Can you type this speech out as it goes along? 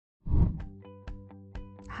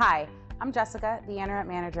Hi, I'm Jessica, the Internet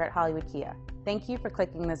Manager at Hollywood Kia. Thank you for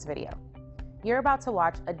clicking this video. You're about to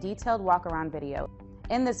watch a detailed walk-around video.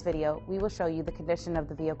 In this video, we will show you the condition of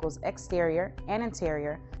the vehicle's exterior and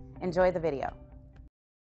interior. Enjoy the video.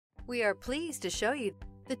 We are pleased to show you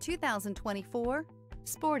the 2024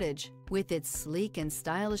 Sportage. With its sleek and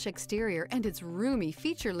stylish exterior and its roomy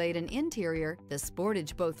feature-laden interior, the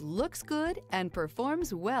Sportage both looks good and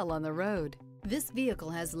performs well on the road. This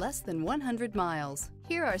vehicle has less than 100 miles.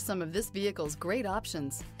 Here are some of this vehicle's great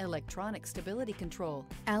options: electronic stability control,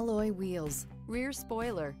 alloy wheels, rear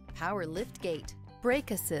spoiler, power liftgate,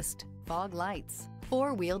 brake assist, fog lights,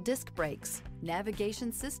 four-wheel disc brakes,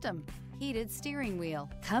 navigation system, heated steering wheel.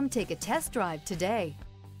 Come take a test drive today.